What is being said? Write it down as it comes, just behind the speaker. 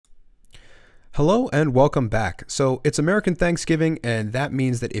Hello and welcome back. So it's American Thanksgiving, and that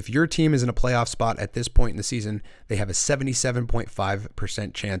means that if your team is in a playoff spot at this point in the season, they have a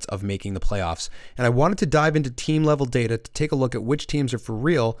 77.5% chance of making the playoffs. And I wanted to dive into team level data to take a look at which teams are for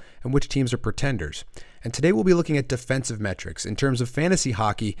real and which teams are pretenders. And today we'll be looking at defensive metrics. In terms of fantasy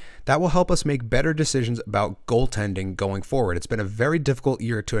hockey, that will help us make better decisions about goaltending going forward. It's been a very difficult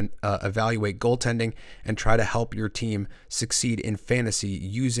year to evaluate goaltending and try to help your team succeed in fantasy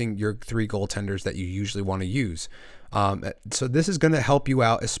using your three goaltenders that you usually want to use. So this is going to help you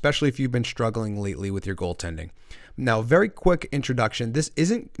out, especially if you've been struggling lately with your goaltending. Now, very quick introduction. This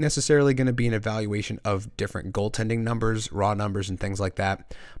isn't necessarily going to be an evaluation of different goaltending numbers, raw numbers, and things like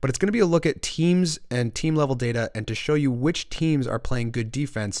that, but it's going to be a look at teams and team level data and to show you which teams are playing good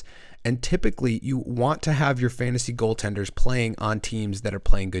defense. And typically you want to have your fantasy goaltenders playing on teams that are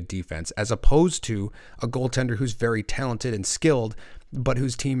playing good defense, as opposed to a goaltender who's very talented and skilled, but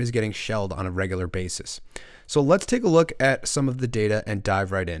whose team is getting shelled on a regular basis. So let's take a look at some of the data and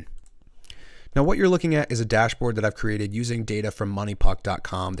dive right in. Now, what you're looking at is a dashboard that I've created using data from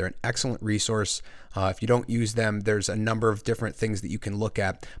Moneypuck.com. They're an excellent resource. If you don't use them, there's a number of different things that you can look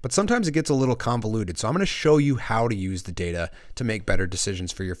at, but sometimes it gets a little convoluted. So I'm going to show you how to use the data to make better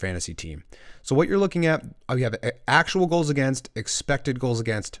decisions for your fantasy team. So what you're looking at, we have actual goals against, expected goals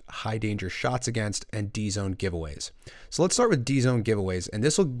against, high danger shots against, and D-zone giveaways. So let's start with D-zone giveaways, and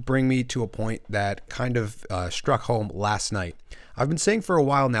this will bring me to a point that kind of struck home last night. I've been saying for a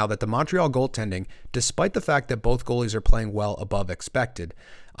while now that the Montreal goaltending, despite the fact that both goalies are playing well above expected,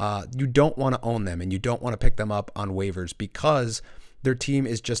 you don't want to own them and you don't want to pick them up on waivers because their team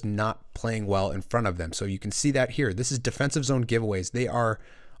is just not playing well in front of them. So you can see that here. This is defensive zone giveaways. They are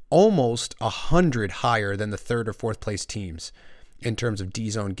almost 100 higher than the third or fourth place teams in terms of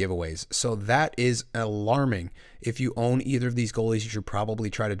D-zone giveaways. So that is alarming. If you own either of these goalies, you should probably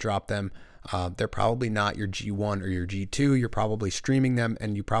try to drop them. They're probably not your G1 or your G2. You're probably streaming them,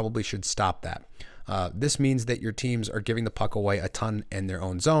 and you probably should stop that. This means that your teams are giving the puck away a ton in their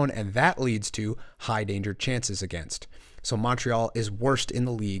own zone, and that leads to high danger chances against. So Montreal is worst in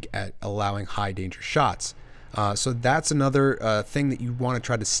the league at allowing high danger shots. So that's another thing that you want to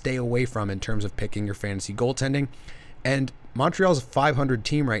try to stay away from in terms of picking your fantasy goaltending. And Montreal's a 500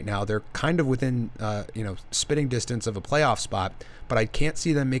 team right now. They're kind of within, spitting distance of a playoff spot, but I can't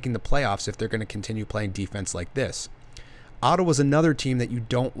see them making the playoffs if they're going to continue playing defense like this. Ottawa's another team that you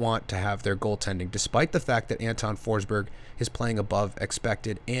don't want to have their goaltending, despite the fact that Anton Forsberg is playing above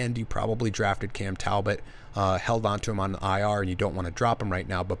expected, and you probably drafted Cam Talbot, held onto him on the IR, and you don't want to drop him right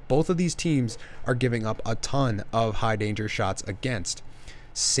now. But both of these teams are giving up a ton of high danger shots against.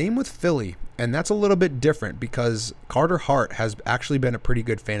 Same with Philly, and that's a little bit different because Carter Hart has actually been a pretty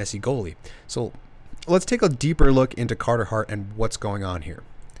good fantasy goalie. So let's take a deeper look into Carter Hart and what's going on here.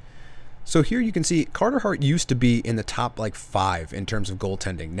 So here you can see Carter Hart used to be in the top 5 in terms of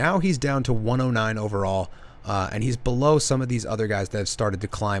goaltending. Now he's down to 109 overall, and he's below some of these other guys that have started to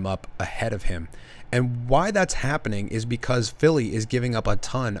climb up ahead of him. And why that's happening is because Philly is giving up a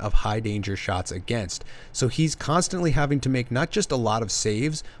ton of high danger shots against. So he's constantly having to make not just a lot of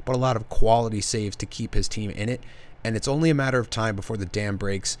saves, but a lot of quality saves to keep his team in it. And it's only a matter of time before the dam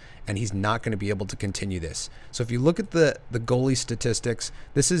breaks, and he's not going to be able to continue this. So if you look at the goalie statistics,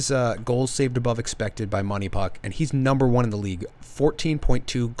 this is goals saved above expected by Moneypuck, and he's #1 in the league,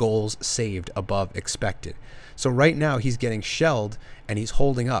 14.2 goals saved above expected. So right now he's getting shelled and he's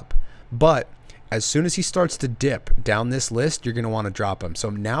holding up. But as soon as he starts to dip down this list, you're going to want to drop him. So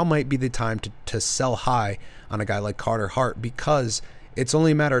now might be the time to sell high on a guy like Carter Hart, because it's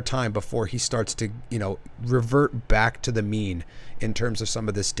only a matter of time before he starts to, revert back to the mean in terms of some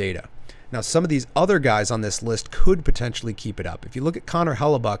of this data. Now, some of these other guys on this list could potentially keep it up. If you look at Connor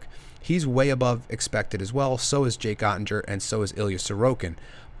Hellebuyck, he's way above expected as well. So is Jake Oettinger, and so is Ilya Sorokin.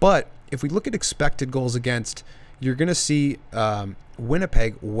 But if we look at expected goals against, you're going to see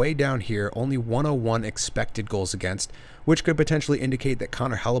Winnipeg way down here, only 101 expected goals against, which could potentially indicate that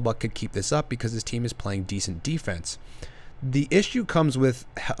Connor Hellebuyck could keep this up because his team is playing decent defense. The issue comes with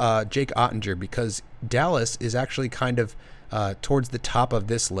Jake Oettinger because Dallas is actually kind of towards the top of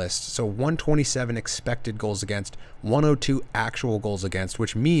this list. So 127 expected goals against, 102 actual goals against,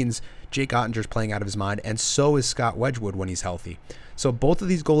 which means Jake Ottinger's playing out of his mind, and so is Scott Wedgwood when he's healthy. So both of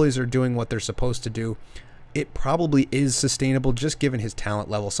these goalies are doing what they're supposed to do. It probably is sustainable just given his talent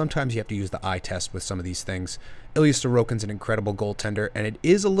level. Sometimes you have to use the eye test with some of these things. Ilya Sorokin's an incredible goaltender, and it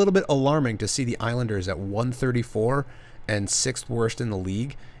is a little bit alarming to see the Islanders at 134 and 6th worst in the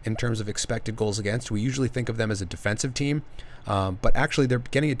league in terms of expected goals against. We usually think of them as a defensive team, but actually they're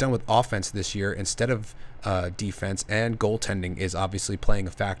getting it done with offense this year instead of defense, and goaltending is obviously playing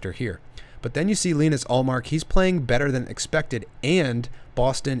a factor here. But then you see Linus Ullmark, he's playing better than expected, and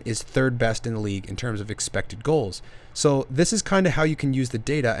Boston is third best in the league in terms of expected goals. So this is kind of how you can use the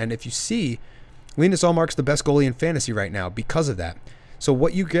data. And if you see, Linus Ullmark's the best goalie in fantasy right now because of that. So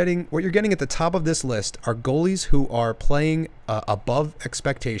what you're getting at the top of this list are goalies who are playing above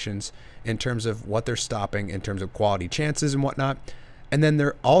expectations in terms of what they're stopping, in terms of quality chances and whatnot. And then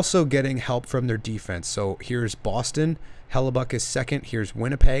they're also getting help from their defense. So here's Boston. Hellebuck is second. Here's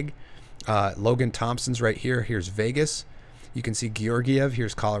Winnipeg. Logan Thompson's right here. Here's Vegas. You can see Georgiev.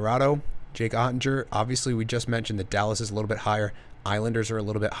 Here's Colorado. Jake Ottinger. Obviously, we just mentioned that Dallas is a little bit higher. Islanders are a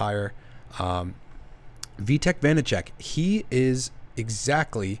little bit higher. Vitek Vanacek, he is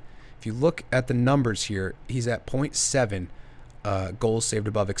exactly, if you look at the numbers here, he's at 0.7 goals saved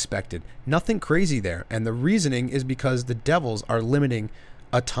above expected. Nothing crazy there. And the reasoning is because the Devils are limiting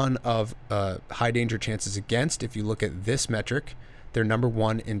a ton of high danger chances against. If you look at this metric, they're number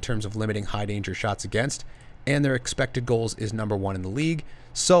one in terms of limiting high danger shots against, and their expected goals is number one in the league.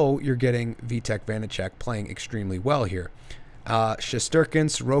 So you're getting Vitek Vanacek playing extremely well here. Shesterkin,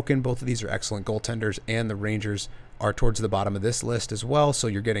 Sorokin, both of these are excellent goaltenders, and the Rangers are towards the bottom of this list as well. So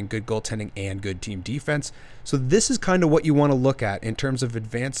you're getting good goaltending and good team defense. So this is kind of what you want to look at in terms of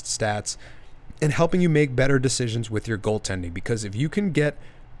advanced stats and helping you make better decisions with your goaltending. Because if you can get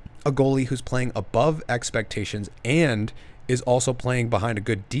a goalie who's playing above expectations and is also playing behind a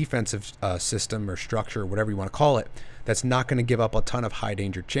good defensive system or structure, whatever you want to call it, that's not going to give up a ton of high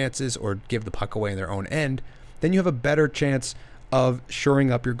danger chances or give the puck away in their own end, then you have a better chance of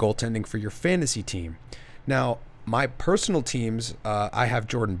shoring up your goaltending for your fantasy team. Now, my personal teams, I have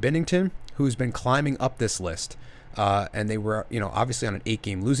Jordan Binnington, who's been climbing up this list. And they were, obviously on an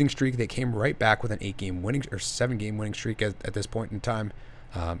 8-game losing streak. They came right back with an 8-game winning or 7-game winning streak at this point in time.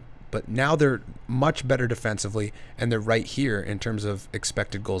 But now they're much better defensively, and they're right here in terms of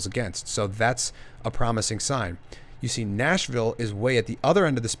expected goals against. So that's a promising sign. You see Nashville is way at the other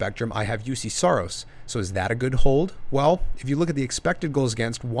end of the spectrum. I have UC Saros. So is that a good hold? Well, if you look at the expected goals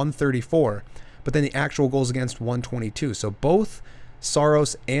against, 134, but then the actual goals against, 122. So both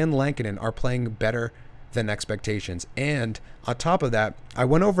Saros and Lankinen are playing better than expectations. And on top of that, I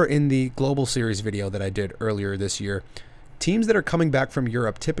went over in the Global Series video that I did earlier this year, teams that are coming back from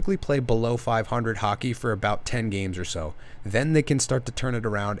Europe typically play below 500 hockey for about 10 games or so. Then they can start to turn it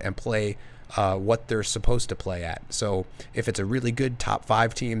around and play what they're supposed to play at. So if it's a really good top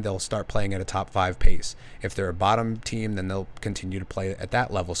 5 team, they'll start playing at a top 5 pace. If they're a bottom team, then they'll continue to play at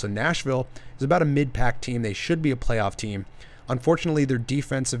that level. So Nashville is about a mid-pack team. They should be a playoff team. Unfortunately, their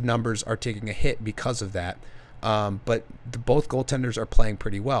defensive numbers are taking a hit because of that. But both goaltenders are playing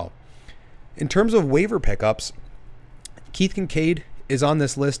pretty well. In terms of waiver pickups, Keith Kincaid is on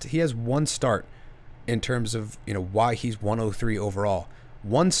this list. He has one start in terms of why he's 103 overall.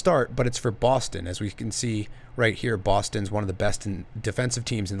 One start, but it's for Boston. As we can see right here, Boston's one of the best defensive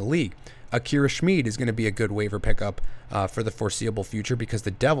teams in the league. Akira Schmid is going to be a good waiver pickup for the foreseeable future because the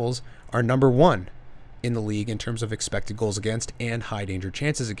Devils are number one in the league in terms of expected goals against and high danger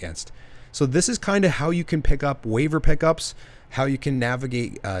chances against. So this is kind of how you can pick up waiver pickups, how you can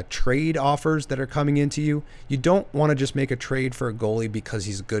navigate trade offers that are coming into you. You don't want to just make a trade for a goalie because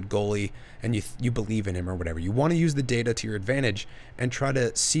he's a good goalie and you believe in him or whatever. You want to use the data to your advantage and try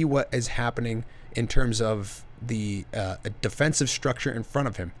to see what is happening in terms of the defensive structure in front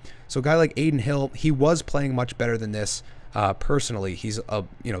of him. So a guy like Aiden Hill, he was playing much better than this. Personally, he's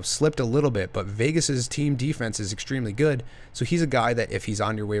slipped a little bit, but Vegas's team defense is extremely good. So he's a guy that if he's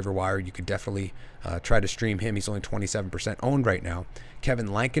on your waiver wire, you could definitely try to stream him. He's only 27% owned right now. Kevin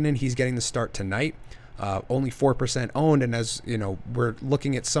Lankinen, he's getting the start tonight. Only 4% owned, and as we're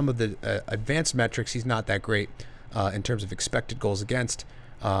looking at some of the advanced metrics, he's not that great in terms of expected goals against.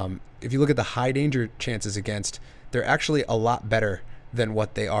 If you look at the high danger chances against, they're actually a lot better than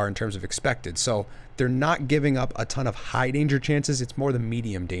what they are in terms of expected. So they're not giving up a ton of high danger chances. It's more the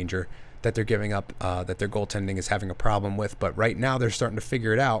medium danger that they're giving up, that their goaltending is having a problem with. But right now they're starting to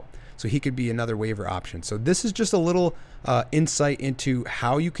figure it out. So he could be another waiver option. So this is just a little insight into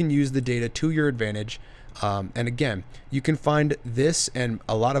how you can use the data to your advantage. And again, you can find this and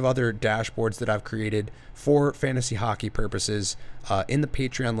a lot of other dashboards that I've created for fantasy hockey purposes in the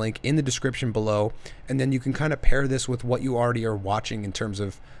Patreon link in the description below. And then you can kind of pair this with what you already are watching in terms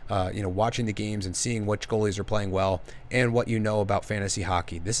of watching the games and seeing which goalies are playing well and what you know about fantasy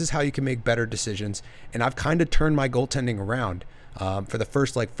hockey. This is how you can make better decisions. And I've kind of turned my goaltending around. For the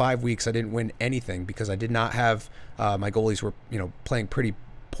first 5 weeks, I didn't win anything because I did not have my goalies were playing pretty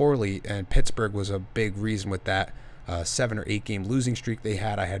poorly, and Pittsburgh was a big reason with that 7 or 8 game losing streak they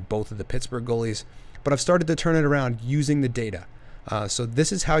had. I had both of the Pittsburgh goalies, but I've started to turn it around using the data. So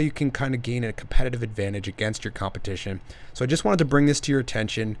this is how you can kind of gain a competitive advantage against your competition. So I just wanted to bring this to your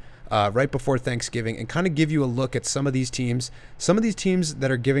attention right before Thanksgiving and kind of give you a look at some of these teams. Some of these teams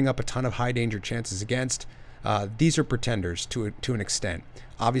that are giving up a ton of high danger chances against, these are pretenders to an extent.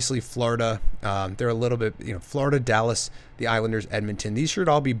 Obviously, Florida, they're a little bit, Florida, Dallas, the Islanders, Edmonton. These should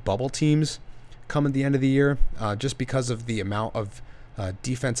all be bubble teams come at the end of the year, just because of the amount of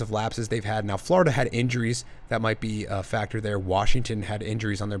defensive lapses they've had. Now, Florida had injuries. That might be a factor there. Washington had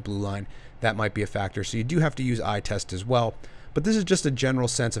injuries on their blue line. That might be a factor. So you do have to use eye test as well. But this is just a general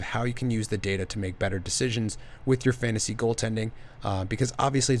sense of how you can use the data to make better decisions with your fantasy goaltending, because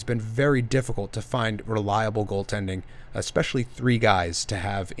obviously it's been very difficult to find reliable goaltending, especially 3 guys to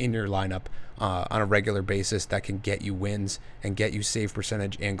have in your lineup on a regular basis that can get you wins and get you save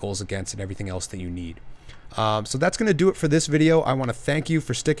percentage and goals against and everything else that you need. So that's going to do it for this video. I want to thank you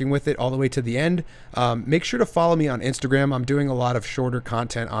for sticking with it all the way to the end. Make sure to follow me on Instagram. I'm doing a lot of shorter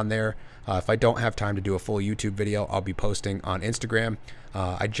content on there. If I don't have time to do a full YouTube video, I'll be posting on Instagram.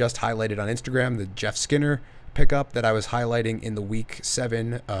 I just highlighted on Instagram the Jeff Skinner pickup that I was highlighting in the Week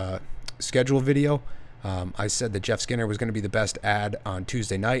 7 schedule video. I said that Jeff Skinner was going to be the best ad on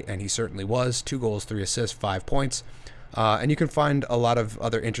Tuesday night, and he certainly was. 2 goals, 3 assists, 5 points. And you can find a lot of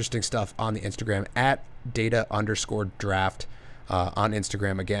other interesting stuff on the Instagram at data_draft on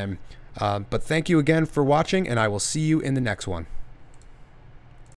Instagram again. But thank you again for watching, and I will see you in the next one.